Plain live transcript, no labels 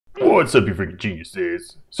What's up, you freaking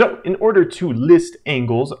geniuses? So, in order to list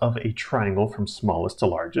angles of a triangle from smallest to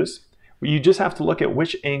largest, you just have to look at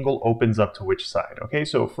which angle opens up to which side. Okay,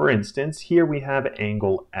 so for instance, here we have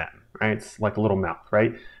angle M, right? It's like a little mouth,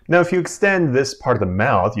 right? Now, if you extend this part of the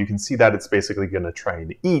mouth, you can see that it's basically going to try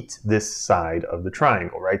and eat this side of the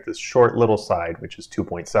triangle, right? This short little side, which is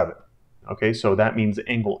 2.7. Okay, so that means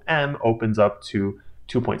angle M opens up to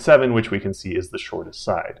 2.7, which we can see is the shortest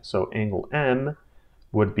side. So angle M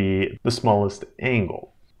would be the smallest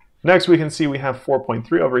angle. Next, we can see we have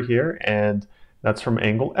 4.3 over here, and that's from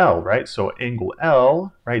angle L, right? So angle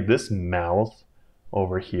L, right, this mouth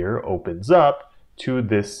over here opens up to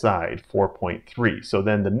this side, 4.3. So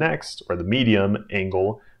then the next, or the medium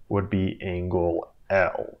angle, would be angle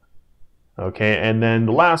L. Okay, and then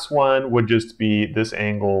the last one would just be this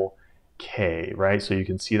angle K, right? So you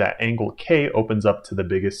can see that angle K opens up to the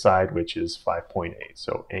biggest side, which is 5.8.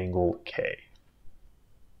 So angle K.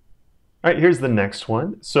 All right, here's the next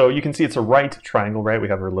one. So you can see it's a right triangle, right? We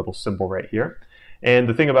have our little symbol right here. And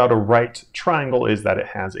the thing about a right triangle is that it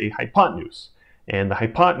has a hypotenuse. And the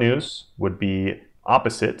hypotenuse would be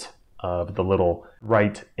opposite of the little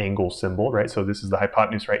right angle symbol, right? So this is the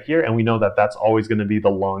hypotenuse right here, and we know that that's always going to be the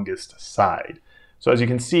longest side. So as you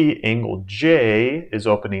can see, angle J is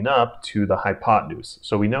opening up to the hypotenuse.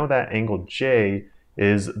 So we know that angle J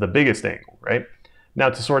is the biggest angle, right?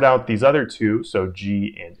 Now to sort out these other two, so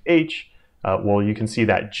G and H, well, you can see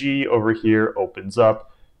that G over here opens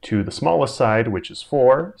up to the smallest side, which is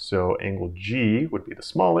 4. So angle G would be the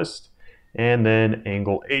smallest. And then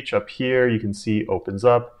angle H up here, you can see opens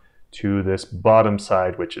up to this bottom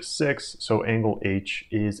side, which is 6. So angle H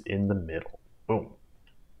is in the middle. Boom.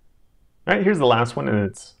 All right, here's the last one, and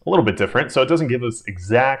it's a little bit different. So it doesn't give us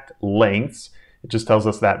exact lengths. It just tells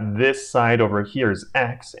us that this side over here is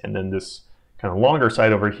X, and then this kind of longer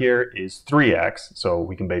side over here is 3x, so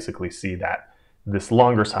we can basically see that this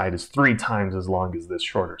longer side is 3 times as long as this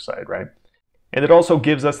shorter side, right? And it also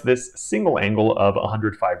gives us this single angle of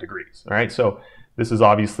 105 degrees, all right? So this is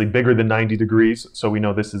obviously bigger than 90 degrees, so we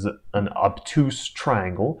know this is an obtuse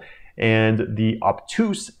triangle, and the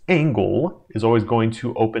obtuse angle is always going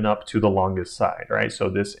to open up to the longest side, right?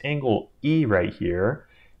 So this angle E right here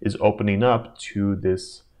is opening up to the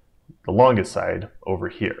longest side over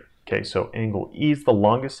here. Okay, so angle E is the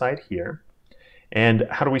longest side here. And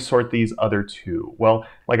how do we sort these other two? Well,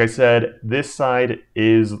 like I said, this side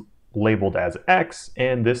is labeled as X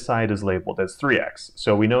and this side is labeled as 3X.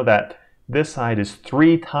 So we know that this side is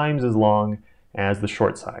 3 times as long as the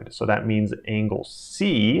short side. So that means angle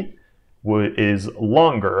C is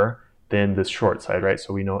longer than this short side, right?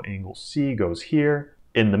 So we know angle C goes here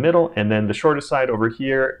in the middle, and then the shortest side over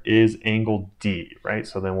here is angle D, right?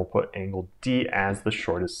 So then we'll put angle D as the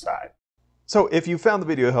shortest side. So if you found the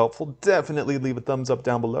video helpful, definitely leave a thumbs up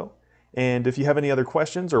down below. And if you have any other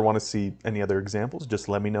questions or want to see any other examples, just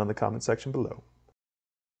let me know in the comment section below.